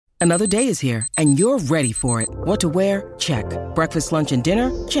Another day is here, and you're ready for it. What to wear? Check. Breakfast, lunch, and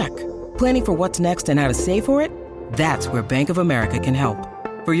dinner? Check. Planning for what's next and how to save for it? That's where Bank of America can help.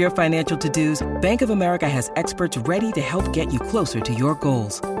 For your financial to-dos, Bank of America has experts ready to help get you closer to your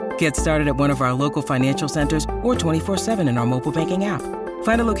goals. Get started at one of our local financial centers or 24/7 in our mobile banking app.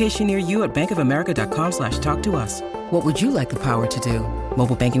 Find a location near you at bankofamerica.com/talktous. What would you like the power to do?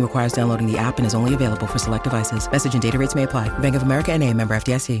 Mobile banking requires downloading the app and is only available for select devices. Message and data rates may apply. Bank of America N.A., member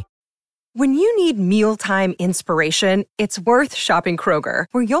FDIC. When you need mealtime inspiration, it's worth shopping Kroger,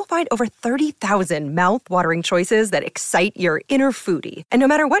 where you'll find over 30,000 mouth-watering choices that excite your inner foodie. And no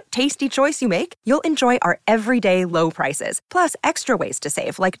matter what tasty choice you make, you'll enjoy our everyday low prices, plus extra ways to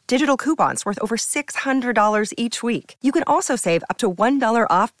save, like digital coupons worth over $600 each week. You can also save up to $1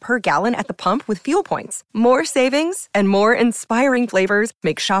 off per gallon at the pump with fuel points. More savings and more inspiring flavors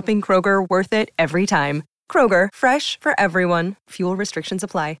make shopping Kroger worth it every time. Kroger, fresh for everyone. Fuel restrictions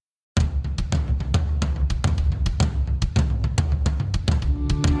apply.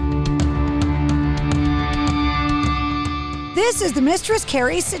 This is the Mistress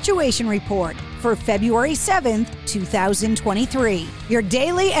Carrie Situation Report for February 7th, 2023. Your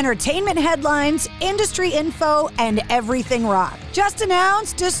daily entertainment headlines, industry info, and everything rock. Just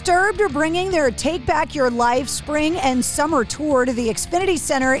announced, Disturbed are bringing their Take Back Your Life spring and summer tour to the Xfinity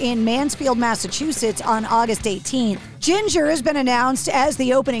Center in Mansfield, Massachusetts on August 18th. Ginger has been announced as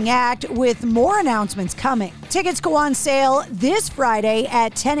the opening act, with more announcements coming. Tickets go on sale this Friday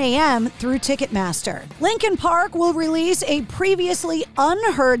at 10 a.m. through Ticketmaster. Linkin Park will release a previously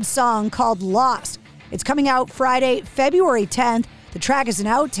unheard song called Lost. It's coming out Friday, February 10th. The track is an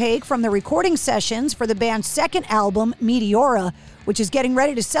outtake from the recording sessions for the band's second album, Meteora, which is getting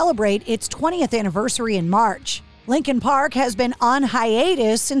ready to celebrate its 20th anniversary in March. Linkin Park has been on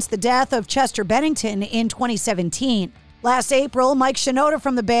hiatus since the death of Chester Bennington in 2017. Last April, Mike Shinoda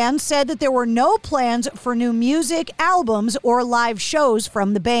from the band said that there were no plans for new music, albums, or live shows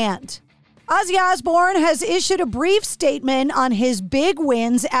from the band. Ozzy Osbourne has issued a brief statement on his big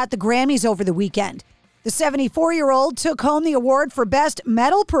wins at the Grammys over the weekend. The 74-year-old took home the award for Best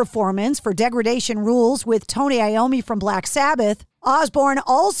Metal Performance for Degradation Rules with Tony Iommi from Black Sabbath. Osbourne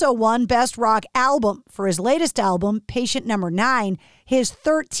also won Best Rock Album for his latest album, Patient Number 9, his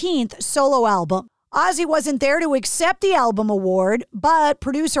 13th solo album. Ozzy wasn't there to accept the album award, but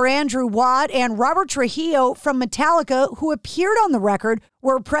producer Andrew Watt and Robert Trujillo from Metallica, who appeared on the record,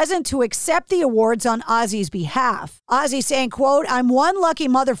 were present to accept the awards on Ozzy's behalf. Ozzy saying, quote, "I'm one lucky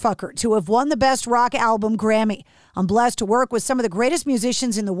motherfucker to have won the Best Rock Album Grammy. I'm blessed to work with some of the greatest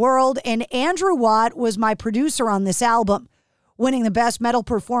musicians in the world, and Andrew Watt was my producer on this album. Winning the Best Metal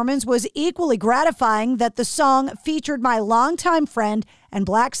Performance was equally gratifying that the song featured my longtime friend and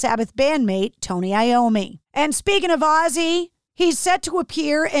Black Sabbath bandmate, Tony Iommi." And speaking of Ozzy, he's set to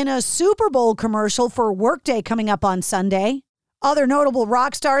appear in a Super Bowl commercial for Workday coming up on Sunday. Other notable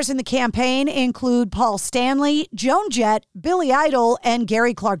rock stars in the campaign include Paul Stanley, Joan Jett, Billy Idol, and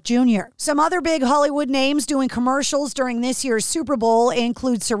Gary Clark Jr. Some other big Hollywood names doing commercials during this year's Super Bowl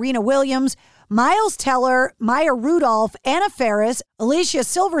include Serena Williams, Miles Teller, Maya Rudolph, Anna Faris, Alicia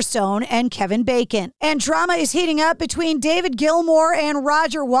Silverstone, and Kevin Bacon. And drama is heating up between David Gilmour and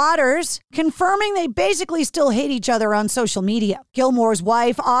Roger Waters, confirming they basically still hate each other on social media. Gilmour's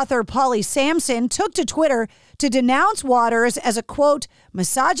wife, author Polly Sampson, took to Twitter to denounce Waters as a, quote,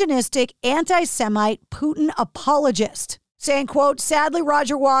 misogynistic, anti-Semite Putin apologist. Saying, quote, "Sadly,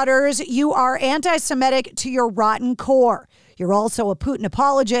 Roger Waters, you are anti-Semitic to your rotten core. You're also a Putin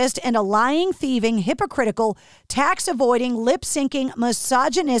apologist and a lying, thieving, hypocritical, tax-avoiding, lip-syncing,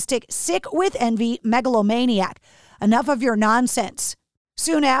 misogynistic, sick with envy megalomaniac. Enough of your nonsense."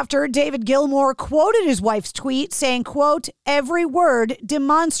 Soon after, David Gilmour quoted his wife's tweet saying, quote, "Every word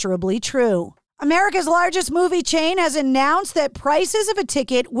demonstrably true." America's largest movie chain has announced that prices of a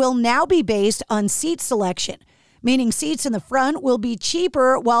ticket will now be based on seat selection, meaning seats in the front will be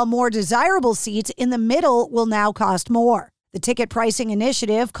cheaper while more desirable seats in the middle will now cost more. The ticket pricing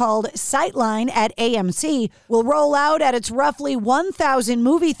initiative, called Sightline at AMC, will roll out at its roughly 1,000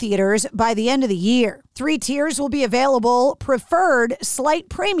 movie theaters by the end of the year. 3 tiers will be available: Preferred, Slight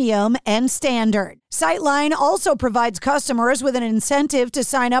Premium, and Standard. Sightline also provides customers with an incentive to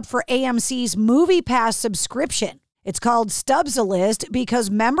sign up for AMC's Movie Pass subscription. It's called Stubbs-A-List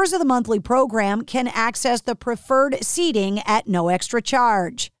because members of the monthly program can access the preferred seating at no extra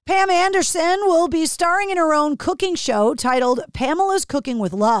charge. Pam Anderson will be starring in her own cooking show titled Pamela's Cooking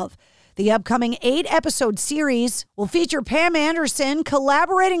with Love. The upcoming 8-episode series will feature Pam Anderson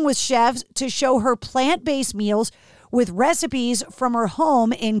collaborating with chefs to show her plant-based meals with recipes from her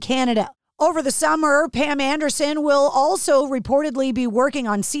home in Canada. Over the summer, Pam Anderson will also reportedly be working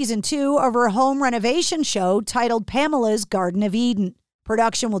on season 2 of her home renovation show titled Pamela's Garden of Eden.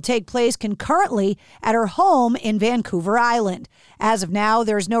 Production will take place concurrently at her home in Vancouver Island. As of now,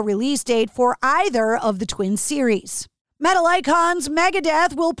 there's no release date for either of the twin series. Metal icons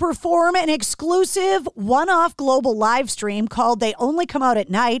Megadeth will perform an exclusive one-off global live stream called They Only Come Out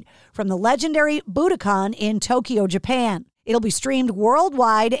at Night from the legendary Budokan in Tokyo, Japan. It'll be streamed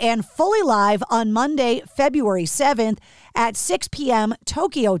worldwide and fully live on Monday, February 7th at 6 p.m.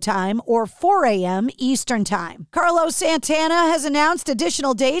 Tokyo time or 4 a.m. Eastern time. Carlos Santana has announced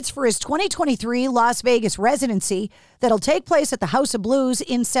additional dates for his 2023 Las Vegas residency that'll take place at the House of Blues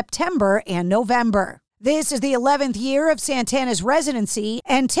in September and November. This is the 11th year of Santana's residency,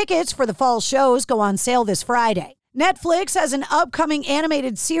 and tickets for the fall shows go on sale this Friday. Netflix has an upcoming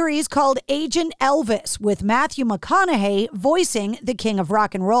animated series called Agent Elvis with Matthew McConaughey voicing the King of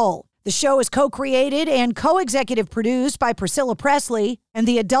Rock and Roll. The show is co-created and co-executive produced by Priscilla Presley, and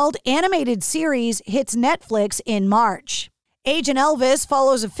the adult animated series hits Netflix in March. Agent Elvis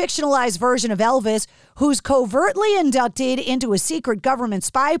follows a fictionalized version of Elvis who's covertly inducted into a secret government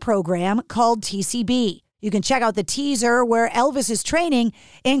spy program called TCB. You can check out the teaser where Elvis's training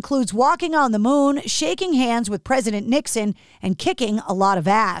includes walking on the moon, shaking hands with President Nixon, and kicking a lot of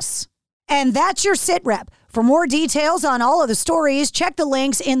ass. And that's your Sit Rep. For more details on all of the stories, check the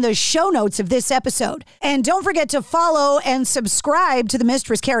links in the show notes of this episode. And don't forget to follow and subscribe to the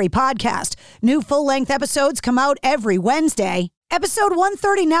Mistress Carrie podcast. New full-length episodes come out every Wednesday. Episode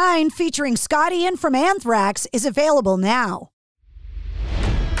 139, featuring Scotty Ian from Anthrax, is available now.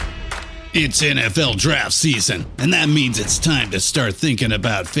 It's NFL draft season, and that means it's time to start thinking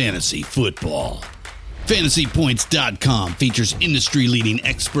about fantasy football. FantasyPoints.com features industry-leading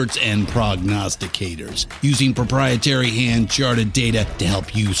experts and prognosticators using proprietary hand-charted data to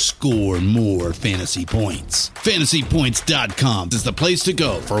help you score more fantasy points. FantasyPoints.com is the place to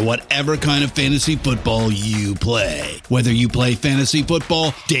go for whatever kind of fantasy football you play. Whether you play fantasy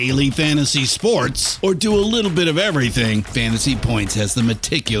football, daily fantasy sports, or do a little bit of everything, Fantasy Points has the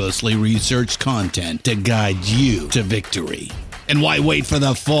meticulously researched content to guide you to victory. And why wait for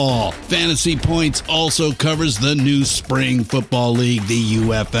the fall? Fantasy Points also covers the new spring football league, the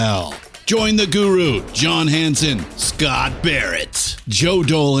UFL. Join the guru, John Hansen, Scott Barrett, Joe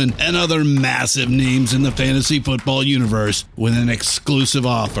Dolan, and other massive names in the fantasy football universe with an exclusive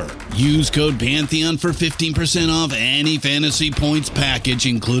offer. Use code Pantheon for 15% off any Fantasy Points package,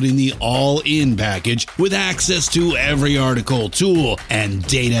 including the all-in package, with access to every article, tool, and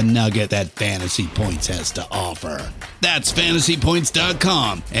data nugget that Fantasy Points has to offer. That's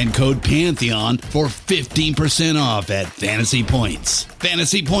FantasyPoints.com and code Pantheon for 15% off at Fantasy Points.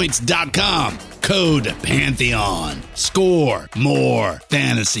 FantasyPoints.com, code Pantheon. Score more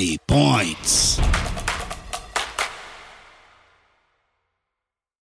fantasy points.